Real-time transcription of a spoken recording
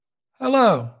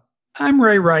Hello, I'm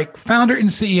Ray Reich, founder and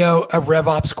CEO of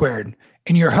RevOps Squared,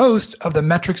 and your host of the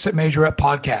Metrics That Measure Up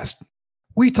podcast.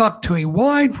 We talk to a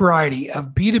wide variety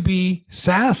of B2B,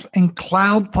 SaaS, and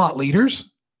cloud thought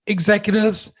leaders,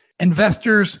 executives,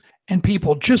 investors, and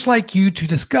people just like you to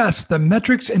discuss the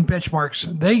metrics and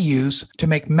benchmarks they use to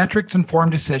make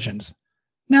metrics-informed decisions.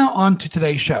 Now on to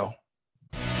today's show.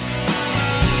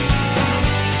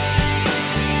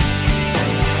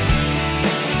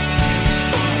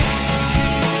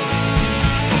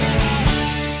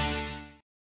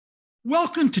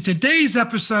 Welcome to today's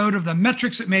episode of the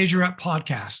Metrics That Measure Up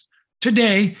podcast.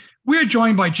 Today, we are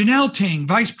joined by Janelle Teng,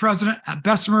 Vice President at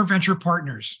Bessemer Venture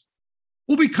Partners.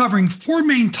 We'll be covering four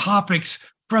main topics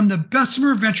from the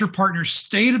Bessemer Venture Partners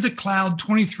State of the Cloud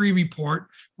 23 report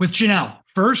with Janelle.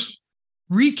 First,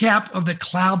 recap of the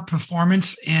cloud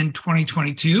performance in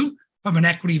 2022 from an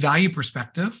equity value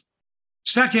perspective.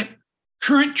 Second,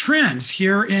 current trends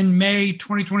here in May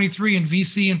 2023 in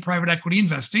VC and private equity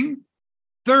investing.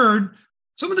 Third,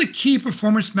 some of the key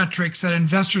performance metrics that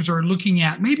investors are looking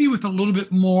at, maybe with a little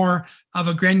bit more of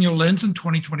a granular lens in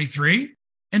 2023.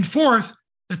 And fourth,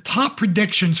 the top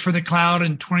predictions for the cloud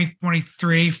in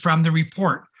 2023 from the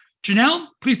report. Janelle,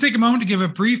 please take a moment to give a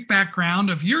brief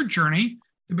background of your journey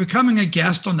to becoming a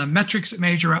guest on the Metrics That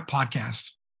Measure Up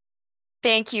podcast.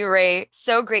 Thank you, Ray.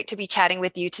 So great to be chatting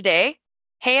with you today.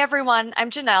 Hey everyone, I'm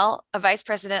Janelle, a vice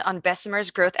president on Bessemer's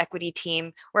growth equity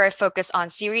team, where I focus on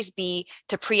Series B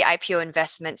to pre-IPO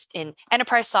investments in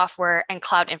enterprise software and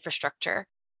cloud infrastructure.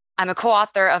 I'm a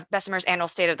co-author of Bessemer's annual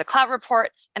State of the Cloud report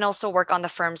and also work on the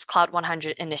firm's Cloud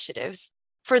 100 initiatives.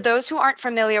 For those who aren't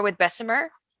familiar with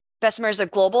Bessemer, Bessemer is a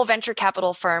global venture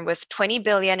capital firm with $20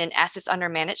 billion in assets under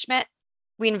management.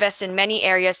 We invest in many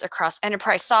areas across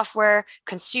enterprise software,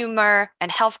 consumer,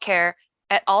 and healthcare,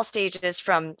 at all stages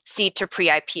from seed to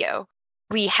pre-IPO.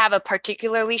 We have a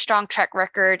particularly strong track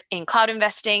record in cloud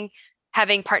investing,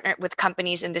 having partnered with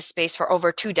companies in this space for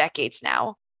over 2 decades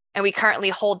now. And we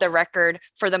currently hold the record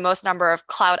for the most number of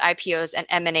cloud IPOs and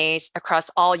M&As across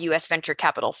all US venture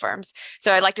capital firms.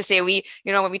 So I'd like to say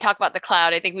when we talk about the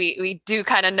cloud, I think we do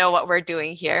kind of know what we're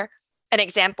doing here. And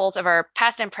examples of our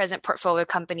past and present portfolio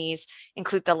companies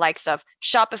include the likes of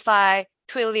Shopify,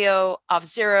 Twilio,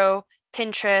 Auth0,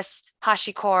 Pinterest,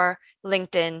 HashiCorp,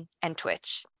 LinkedIn, and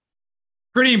Twitch.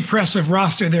 Pretty impressive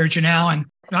roster there, Janelle. And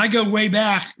I go way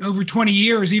back over 20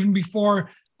 years, even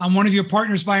before one of your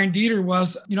partners, Byron Dieter,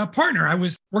 was a partner. I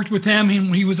worked with him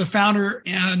and he was a founder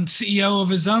and CEO of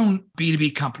his own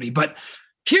B2B company. But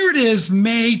here it is,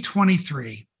 May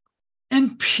 23,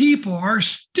 and people are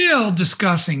still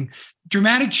discussing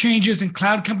dramatic changes in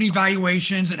cloud company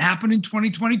valuations that happened in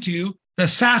 2022, the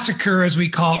SaaSacre, as we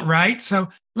call it, right? So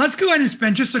let's go ahead and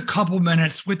spend just a couple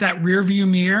minutes with that rearview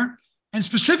mirror and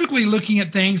specifically looking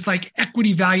at things like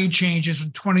equity value changes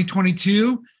in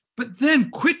 2022, but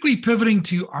then quickly pivoting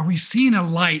to, are we seeing a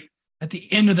light at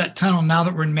the end of that tunnel now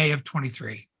that we're in May of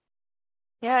 23?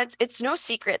 Yeah, it's no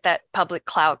secret that public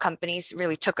cloud companies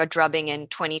really took a drubbing in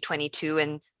 2022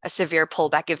 and a severe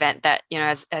pullback event that,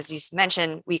 as you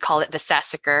mentioned, we call it the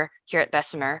SaaSacre here at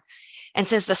Bessemer. And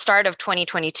since the start of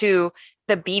 2022,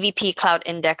 the BVP Cloud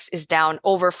Index is down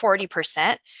over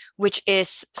 40%, which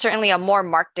is certainly a more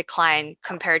marked decline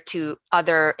compared to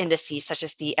other indices such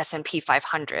as the S&P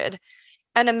 500.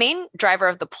 And a main driver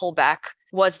of the pullback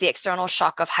was the external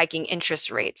shock of hiking interest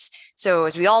rates. So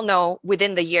as we all know,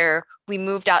 within the year, we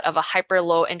moved out of a hyper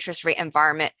low interest rate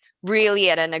environment really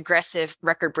at an aggressive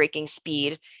record-breaking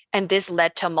speed. And this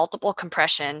led to multiple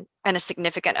compression and a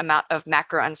significant amount of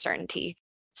macro uncertainty.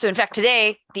 So in fact,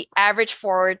 today, the average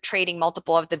forward trading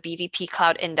multiple of the BVP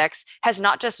Cloud Index has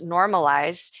not just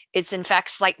normalized, it's in fact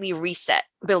slightly reset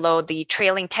below the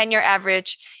trailing 10-year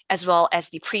average, as well as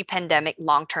the pre-pandemic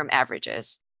long-term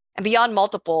averages. And beyond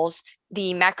multiples,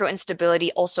 the macro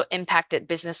instability also impacted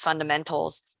business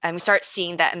fundamentals. And we start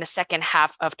seeing that in the second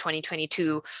half of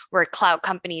 2022, where cloud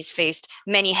companies faced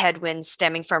many headwinds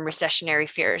stemming from recessionary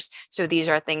fears. So these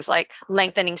are things like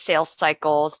lengthening sales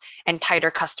cycles and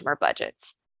tighter customer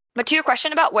budgets. But to your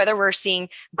question about whether we're seeing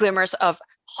glimmers of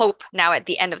hope now at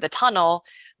the end of the tunnel,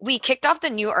 we kicked off the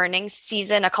new earnings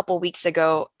season a couple of weeks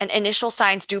ago, and initial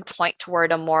signs do point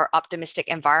toward a more optimistic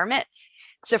environment.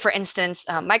 So for instance,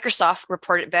 Microsoft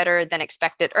reported better than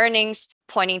expected earnings,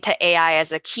 pointing to AI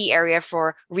as a key area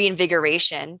for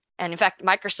reinvigoration. And in fact,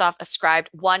 Microsoft ascribed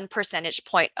 1 percentage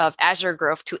point of Azure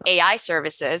growth to AI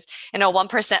services.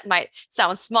 1% might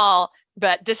sound small,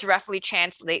 but this roughly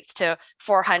translates to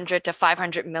 400 to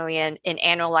 500 million in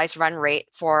annualized run rate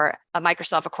for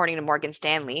Microsoft, according to Morgan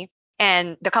Stanley.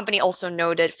 And the company also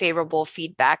noted favorable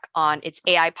feedback on its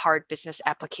AI-powered business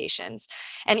applications.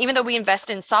 And even though we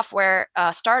invest in software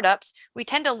startups, we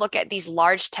tend to look at these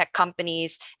large tech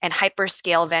companies and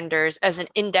hyperscale vendors as an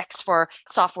index for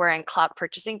software and cloud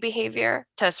purchasing behavior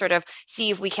to sort of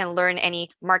see if we can learn any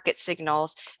market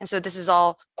signals. And so this is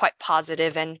all quite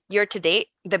positive. And year to date,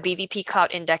 the BVP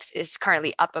Cloud Index is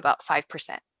currently up about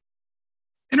 5%.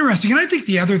 Interesting. And I think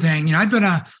the other thing, I've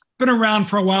been around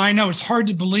for a while. I know it's hard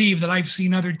to believe that I've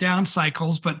seen other down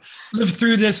cycles, but lived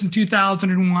through this in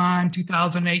 2001,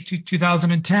 2008,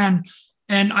 2010.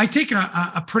 And I take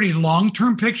a pretty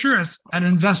long-term picture as an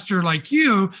investor like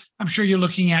you. I'm sure you're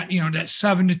looking at, that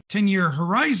 7 to 10 year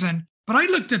horizon. But I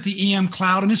looked at the EM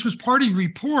Cloud, and this was part of your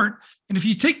report. And if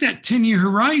you take that 10-year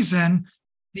horizon,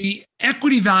 the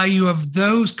equity value of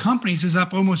those companies is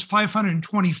up almost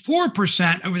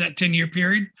 524% over that 10-year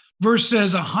period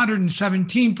versus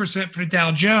 117% for the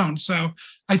Dow Jones. So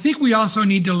I think we also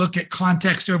need to look at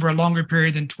context over a longer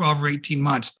period than 12 or 18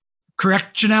 months.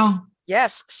 Correct, Janelle?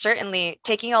 Yes, certainly.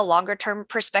 Taking a longer term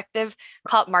perspective,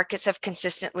 cloud markets have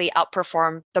consistently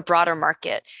outperformed the broader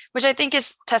market, which I think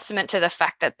is testament to the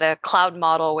fact that the cloud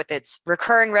model, with its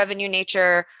recurring revenue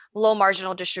nature, low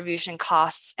marginal distribution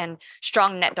costs, and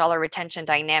strong net dollar retention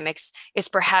dynamics, is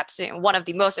perhaps one of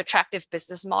the most attractive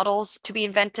business models to be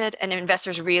invented. And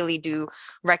investors really do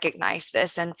recognize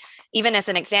this. And even as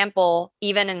an example,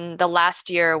 even in the last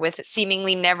year, with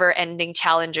seemingly never ending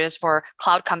challenges for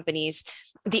cloud companies,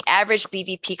 the average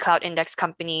BVP Cloud Index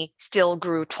company still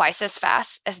grew twice as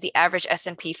fast as the average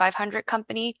S&P 500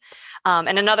 company.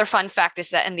 And another fun fact is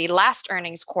that in the last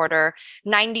earnings quarter,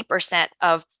 90%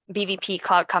 of BVP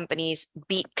Cloud companies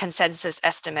beat consensus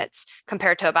estimates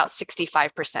compared to about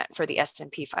 65% for the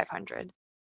S&P 500.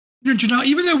 Janelle,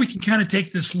 even though we can kind of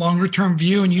take this longer term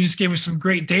view, and you just gave us some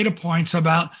great data points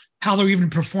about how they're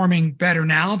even performing better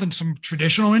now than some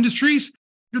traditional industries,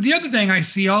 the other thing I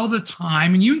see all the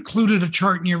time, and you included a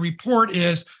chart in your report,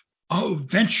 is,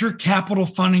 venture capital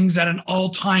funding's at an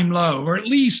all-time low, or at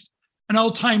least an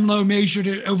all-time low measured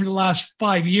over the last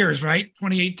 5 years, right?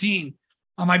 2018.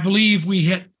 I believe we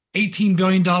hit $18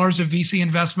 billion of VC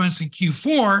investments in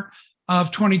Q4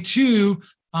 of 22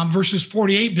 versus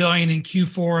 $48 billion in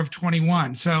Q4 of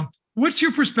 21. So what's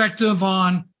your perspective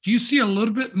on, do you see a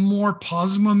little bit more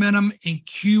positive momentum in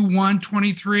Q1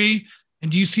 23? And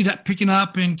do you see that picking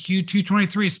up in Q2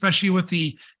 23, especially with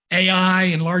the AI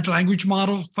and large language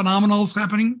model phenomenals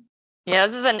happening? Yeah,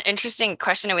 this is an interesting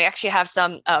question. And we actually have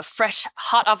some fresh,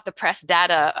 hot off the press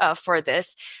data for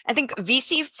this. I think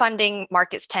VC funding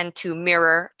markets tend to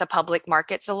mirror the public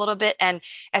markets a little bit. And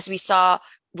as we saw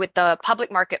with the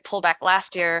public market pullback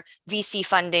last year, VC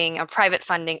funding and private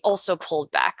funding also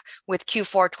pulled back, with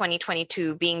Q4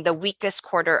 2022 being the weakest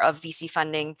quarter of VC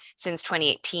funding since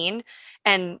 2018.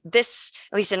 And this,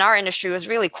 at least in our industry, was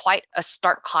really quite a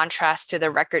stark contrast to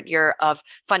the record year of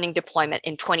funding deployment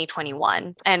in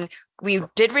 2021. And we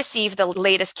did receive the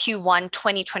latest Q1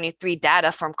 2023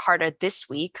 data from Carta this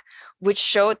week, which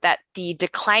showed that the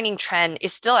declining trend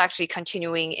is still actually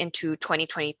continuing into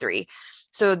 2023.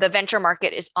 So the venture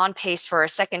market is on pace for a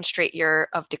second straight year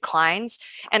of declines.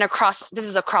 And this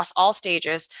is across all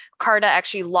stages. Carta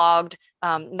actually logged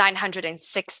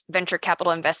 906 venture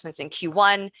capital investments in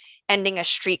Q1, ending a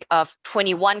streak of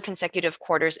 21 consecutive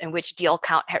quarters in which deal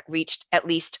count had reached at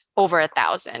least over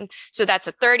 1,000. So that's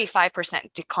a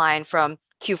 35% decline from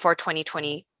Q4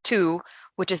 2022,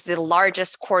 which is the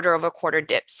largest quarter-over-quarter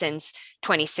dip since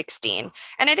 2016.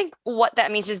 And I think what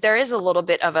that means is there is a little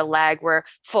bit of a lag where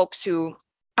folks who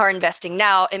are investing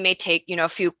now, it may take, a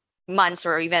few months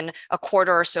or even a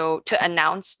quarter or so to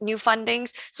announce new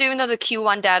fundings. So even though the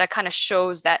Q1 data kind of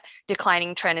shows that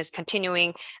declining trend is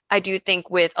continuing, I do think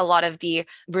with a lot of the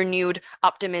renewed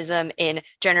optimism in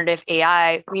generative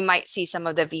AI, we might see some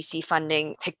of the VC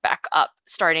funding pick back up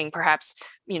starting perhaps,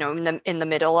 in the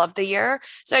middle of the year.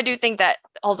 So I do think that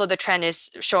although the trend is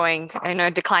showing,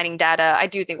 declining data, I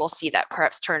do think we'll see that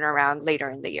perhaps turn around later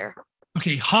in the year.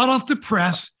 Okay, hot off the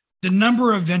press, the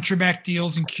number of venture-backed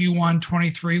deals in Q1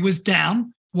 23 was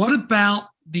down. What about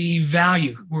the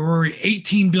value? We were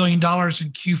 $18 billion in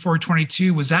Q4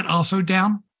 22. Was that also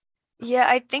down? Yeah,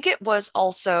 I think it was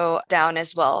also down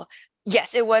as well.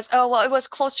 Yes, it was. It was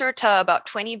closer to about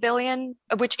 20 billion,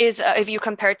 which is, if you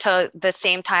compare to the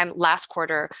same time last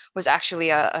quarter, was actually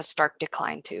a stark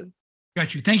decline too.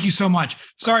 Got you. Thank you so much.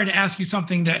 Sorry to ask you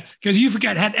something because you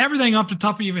had everything up the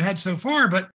top of your head so far,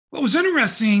 but what was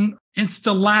interesting, it's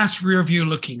the last rear view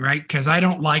looking, right? Because I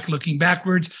don't like looking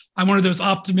backwards. I'm one of those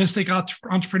optimistic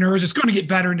entrepreneurs. It's going to get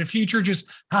better in the future, just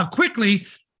how quickly.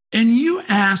 And you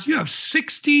have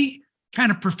 60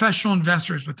 kind of professional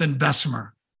investors within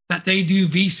Bessemer. that they do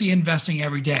VC investing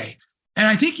every day. And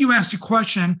I think you asked a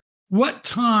question, what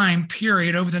time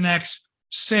period over the next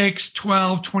 6,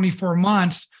 12, 24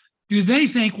 months do they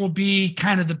think will be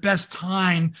kind of the best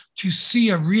time to see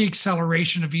a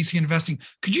reacceleration of VC investing?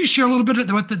 Could you share a little bit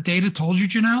of what the data told you,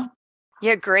 Janelle?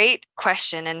 Yeah, great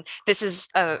question. And this is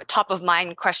a top of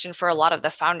mind question for a lot of the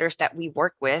founders that we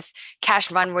work with. Cash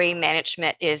runway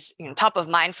management is top of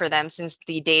mind for them since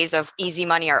the days of easy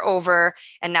money are over.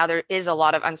 And now there is a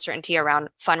lot of uncertainty around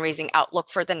fundraising outlook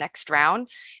for the next round.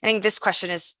 I think this question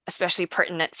is especially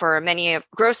pertinent for many of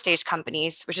growth stage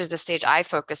companies, which is the stage I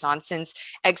focus on, since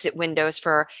exit windows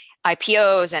for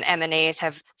IPOs and M&As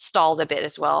have stalled a bit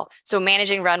as well. So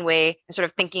managing runway and sort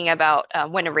of thinking about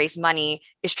when to raise money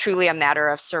is truly a matter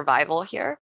of survival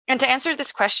here. And to answer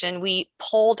this question, we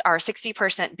polled our 60%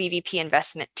 BVP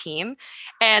investment team.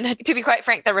 And to be quite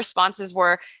frank, the responses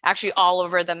were actually all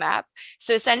over the map.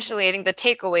 So essentially, I think the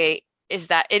takeaway is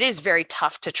that it is very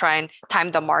tough to try and time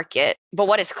the market. But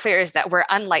what is clear is that we're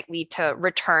unlikely to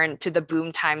return to the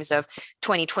boom times of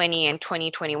 2020 and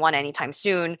 2021 anytime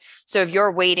soon. So if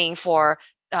you're waiting for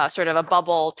sort of a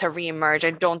bubble to reemerge,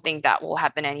 I don't think that will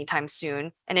happen anytime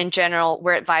soon. And in general,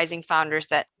 we're advising founders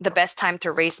that the best time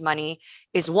to raise money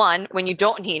is 1, when you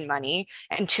don't need money,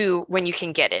 and 2, when you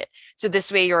can get it. So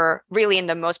this way, you're really in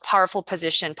the most powerful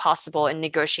position possible in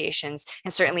negotiations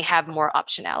and certainly have more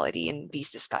optionality in these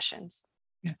discussions.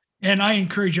 Yeah. And I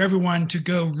encourage everyone to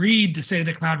go read the State of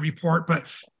the Cloud report. But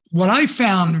what I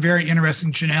found very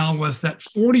interesting, Janelle, was that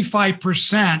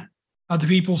 45% of the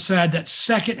people said that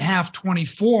second half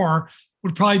 24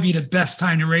 would probably be the best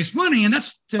time to raise money. And that's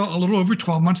still a little over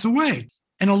 12 months away.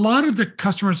 And a lot of the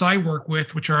customers I work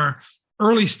with, which are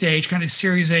early stage, kind of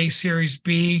Series A, Series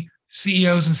B,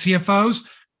 CEOs and CFOs,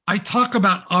 I talk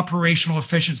about operational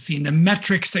efficiency and the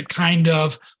metrics that kind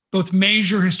of both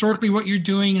measure historically what you're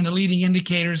doing and the leading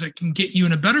indicators that can get you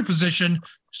in a better position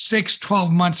 6, 12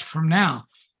 months from now.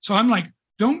 So I'm like,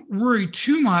 don't worry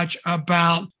too much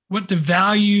about what the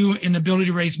value and ability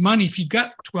to raise money. If you've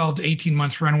got 12 to 18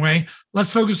 months runway, let's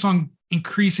focus on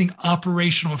increasing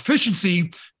operational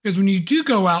efficiency, because when you do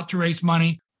go out to raise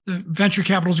money, the venture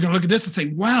capital is going to look at this and say,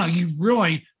 wow, you've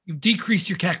decreased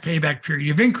your CAC payback period.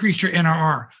 You've increased your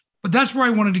NRR. But that's where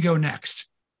I wanted to go next.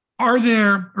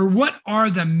 What are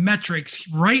the metrics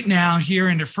right now here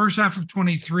in the first half of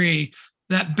 23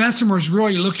 that Bessemer is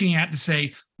really looking at to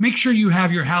say, make sure you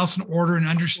have your house in order and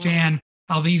understand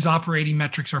how these operating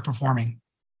metrics are performing?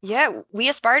 Yeah, we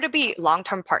aspire to be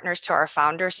long-term partners to our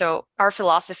founders. So our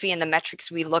philosophy and the metrics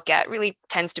we look at really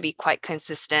tends to be quite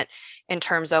consistent in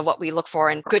terms of what we look for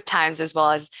in good times as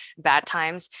well as bad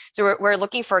times. So we're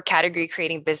looking for category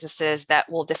creating businesses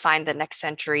that will define the next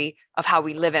century of how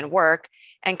we live and work,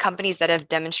 and companies that have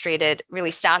demonstrated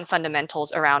really sound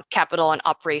fundamentals around capital and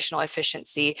operational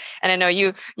efficiency. And I know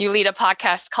you lead a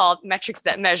podcast called Metrics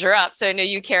That Measure Up. So I know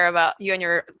you and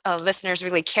your listeners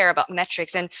really care about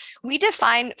metrics. And we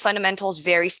define fundamentals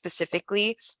very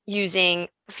specifically using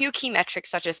a few key metrics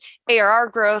such as ARR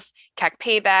growth, CAC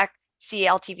payback,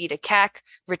 CLTV to CAC,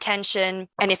 retention,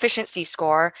 and efficiency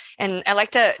score. And I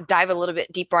like to dive a little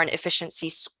bit deeper on efficiency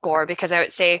score, because I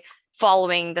would say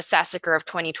following the SaaSacre of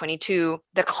 2022,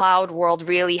 the cloud world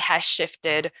really has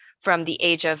shifted from the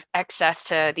age of excess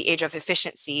to the age of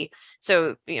efficiency.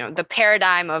 So, the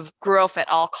paradigm of growth at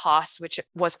all costs, which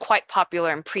was quite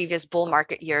popular in previous bull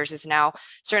market years, is now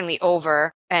certainly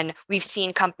over. And we've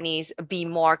seen companies be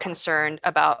more concerned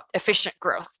about efficient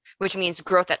growth, which means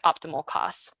growth at optimal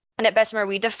costs. And at Bessemer,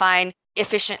 we define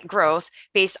efficient growth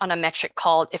based on a metric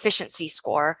called efficiency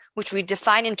score, which we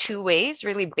define in 2 ways,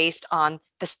 really based on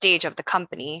the stage of the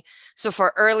company. So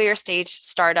for earlier stage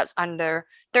startups under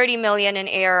 30 million in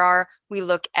ARR, we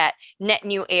look at net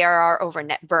new ARR over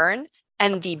net burn.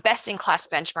 And the best in class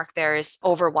benchmark there is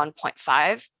over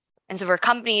 1.5. And so for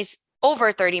companies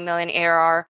over 30 million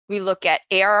ARR, we look at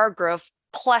ARR growth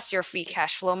plus your free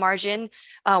cash flow margin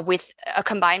with a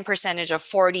combined percentage of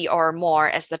 40 or more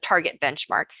as the target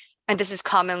benchmark. And this is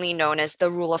commonly known as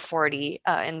the rule of 40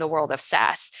 in the world of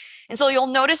SaaS. And so you'll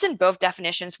notice in both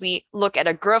definitions, we look at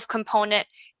a growth component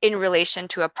in relation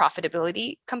to a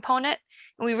profitability component.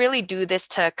 And we really do this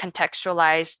to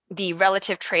contextualize the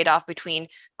relative trade-off between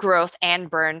growth and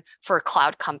burn for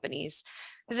cloud companies.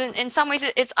 Because in some ways,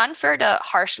 it's unfair to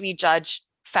harshly judge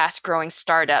fast-growing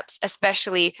startups,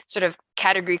 especially sort of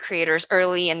category creators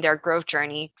early in their growth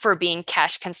journey, for being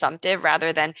cash consumptive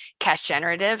rather than cash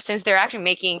generative, since they're actually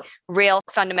making real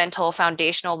fundamental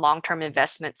foundational long-term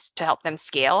investments to help them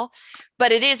scale.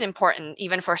 But it is important,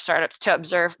 even for startups, to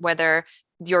observe whether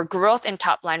your growth in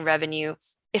top-line revenue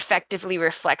effectively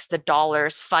reflects the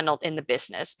dollars funneled in the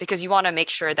business, because you want to make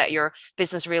sure that your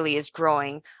business really is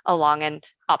growing along an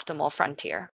optimal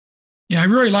frontier. Yeah, I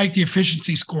really like the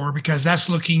efficiency score because that's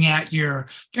looking at your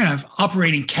kind of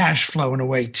operating cash flow in a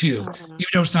way too, even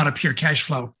though it's not a pure cash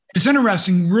flow. It's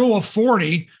interesting, rule of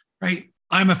 40, right?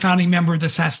 I'm a founding member of the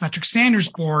SaaSacre Standards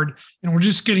Board, and we're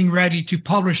just getting ready to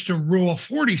publish the rule of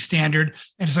 40 standard.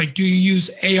 And it's like, do you use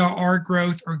ARR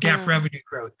growth or GAAP revenue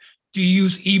growth? Do you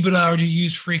use EBITDA or do you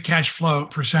use free cash flow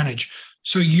percentage?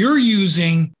 So you're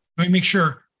using, let me make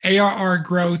sure, ARR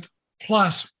growth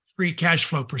plus free cash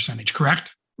flow percentage,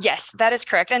 correct? Yes, that is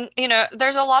correct. And,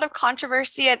 there's a lot of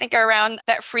controversy, I think, around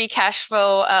that free cash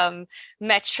flow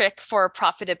metric for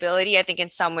profitability. I think in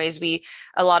some ways,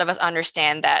 a lot of us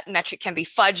understand that metric can be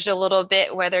fudged a little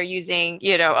bit, whether using,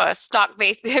 a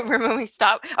stock-based, removing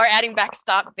stock or adding back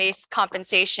stock-based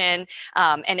compensation.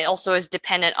 And it also is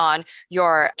dependent on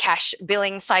your cash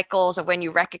billing cycles of when you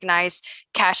recognize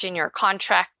cash in your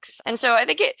contracts. And so I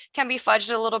think it can be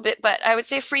fudged a little bit, but I would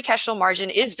say free cash flow margin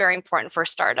is very important for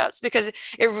startups because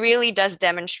it really does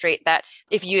demonstrate that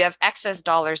if you have excess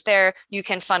dollars there, you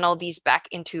can funnel these back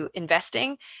into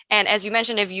investing. And as you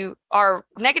mentioned, if you are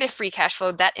negative free cash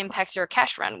flow, that impacts your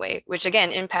cash runway, which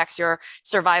again impacts your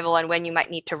survival and when you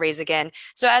might need to raise again.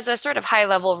 So as a sort of high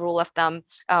level rule of thumb,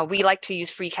 we like to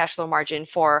use free cash flow margin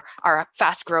for our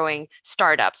fast growing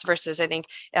startups versus I think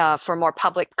for more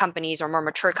public companies or more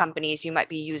mature companies, you might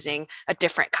be using a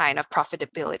different kind of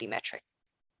profitability metric.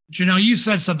 Janelle, you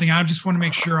said something. I just want to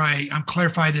make sure I'm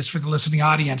clarify this for the listening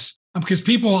audience, because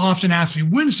people often ask me,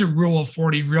 when's the rule of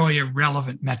 40 really a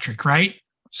relevant metric, right?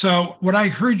 So what I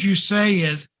heard you say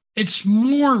is it's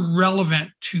more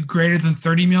relevant to greater than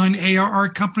 30 million ARR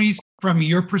companies from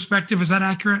your perspective. Is that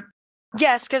accurate?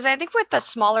 Yes, because I think with the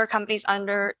smaller companies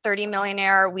under 30 million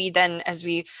ARR, we then, as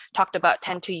we talked about,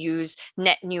 tend to use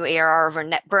net new ARR over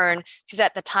net burn, because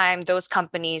at the time, those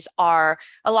companies a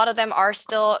lot of them are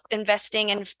still investing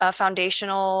in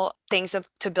foundational things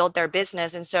to build their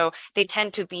business. And so they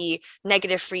tend to be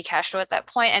negative free cash flow at that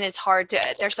point. And it's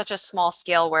there's such a small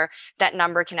scale where that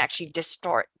number can actually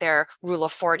distort their rule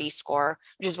of 40 score,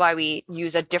 which is why we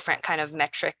use a different kind of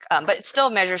metric. But it still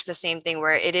measures the same thing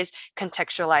where it is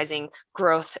contextualizing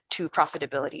growth to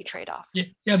profitability trade-off.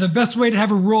 Yeah, the best way to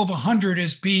have a rule of 100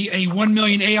 is be a 1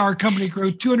 million AR company,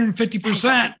 grow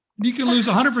 250%. You can lose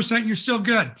 100% and you're still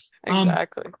good.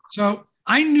 Exactly. So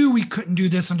I knew we couldn't do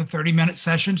this in a 30-minute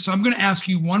session. So I'm going to ask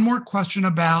you one more question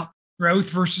about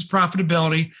growth versus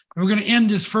profitability. And we're going to end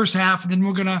this first half, and then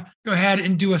we're going to go ahead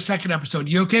and do a second episode.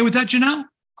 You okay with that, Janelle?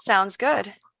 Sounds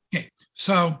good. Okay.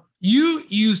 So you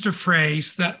used a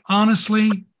phrase that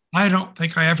honestly, I don't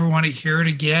think I ever want to hear it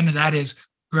again. And that is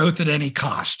growth at any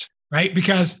cost, right?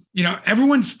 Because,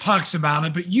 everyone talks about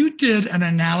it, but you did an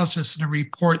analysis in a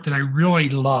report that I really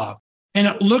love. And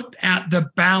it looked at the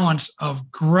balance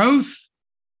of growth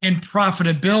and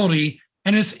profitability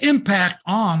and its impact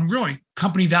on really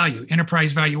company value,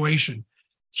 enterprise valuation.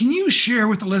 Can you share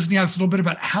with the listening audience a little bit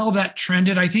about how that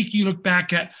trended? I think you look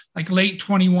back at like late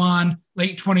 21,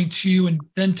 late 22, and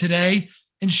then today,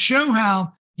 and show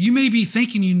how you may be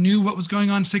thinking you knew what was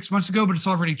going on 6 months ago, but it's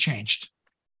already changed.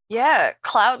 Yeah,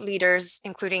 cloud leaders,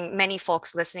 including many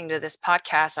folks listening to this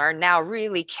podcast, are now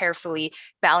really carefully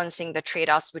balancing the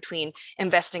trade-offs between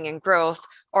investing in growth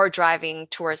or driving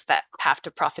towards that path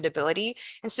to profitability.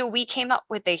 And so we came up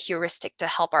with a heuristic to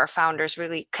help our founders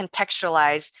really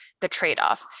contextualize the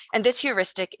trade-off. And this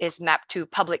heuristic is mapped to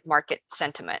public market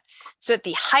sentiment. So at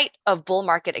the height of bull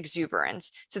market exuberance,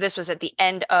 so this was at the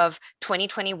end of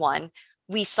 2021,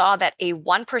 we saw that a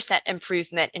 1%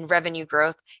 improvement in revenue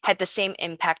growth had the same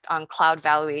impact on cloud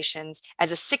valuations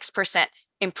as a 6%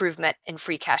 improvement in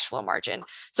free cash flow margin.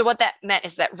 So what that meant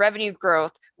is that revenue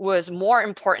growth was more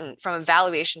important from a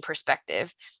valuation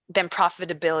perspective than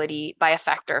profitability by a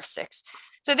factor of 6.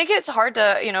 So I think it's hard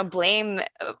to, blame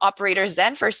operators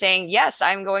then for saying, yes,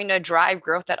 I'm going to drive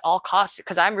growth at all costs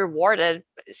because I'm rewarded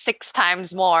 6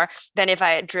 times more than if I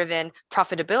had driven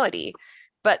profitability.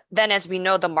 But then, as we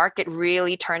know, the market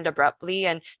really turned abruptly.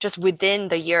 And just within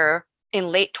the year,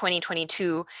 in late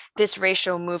 2022, this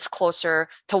ratio moved closer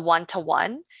to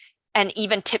 1-to-1 and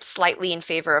even tipped slightly in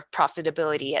favor of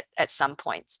profitability at some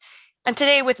points. And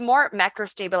today, with more macro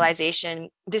stabilization,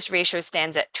 this ratio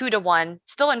stands at 2-to-1,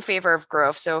 still in favor of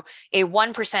growth. So a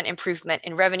 1% improvement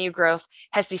in revenue growth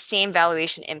has the same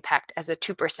valuation impact as a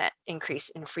 2% increase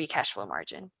in free cash flow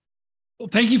margin. Well,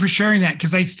 thank you for sharing that,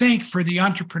 because I think for the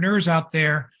entrepreneurs out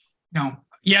there,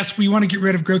 yes, we want to get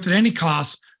rid of growth at any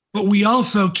cost, but we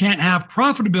also can't have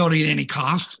profitability at any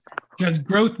cost, because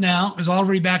growth now is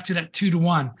already back to that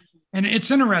 2-to-1. And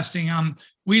it's interesting.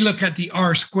 We look at the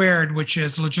R squared, which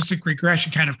is logistic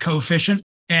regression kind of coefficient.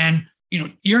 And,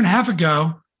 a year and a half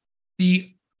ago,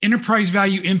 the enterprise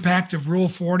value impact of Rule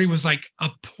 40 was like a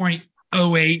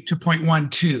 0.08 to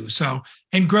 0.12. So,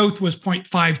 and growth was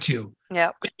 0.52.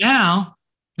 Yeah. But now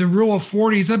the Rule of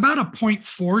 40 is about a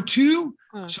 0.42.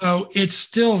 So it's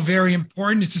still very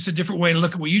important. It's just a different way to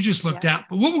look at what you just looked at.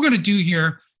 But what we're going to do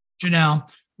here, Janelle,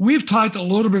 we've talked a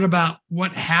little bit about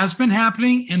what has been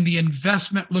happening and the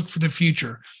investment look for the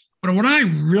future. But what I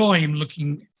really am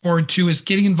looking forward to is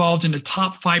getting involved in the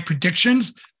top 5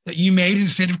 predictions that you made in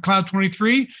State of Cloud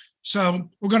 23. So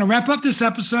we're going to wrap up this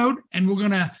episode and we're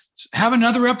going to have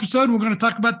another episode. And we're going to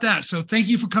talk about that. So thank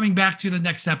you for coming back to the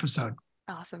next episode.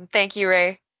 Awesome. Thank you,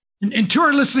 Ray. And to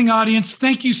our listening audience,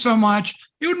 thank you so much.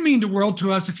 It would mean the world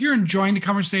to us if you're enjoying the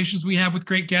conversations we have with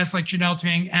great guests like Janelle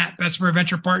Teng at Bessemer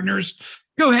Venture Partners.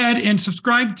 Go ahead and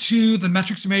subscribe to the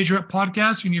Metrics to Measure Up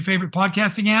podcast in your favorite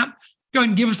podcasting app. Go ahead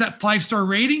and give us that 5-star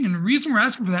rating. And the reason we're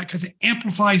asking for that, because it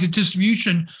amplifies the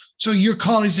distribution so your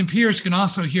colleagues and peers can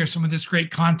also hear some of this great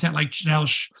content like Janelle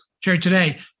shared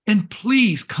today. And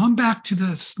please come back to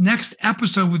this next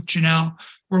episode with Janelle,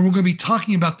 where we're going to be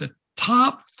talking about the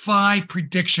top 5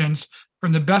 predictions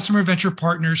from the Bessemer Venture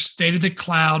Partners State of the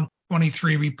Cloud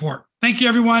 23 report. Thank you,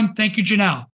 everyone. Thank you,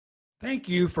 Janelle. Thank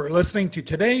you for listening to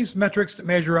today's Metrics to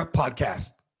Measure Up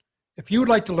podcast. If you would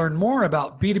like to learn more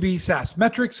about B2B SaaS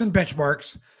metrics and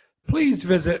benchmarks, please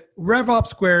visit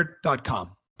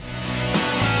revopsquared.com.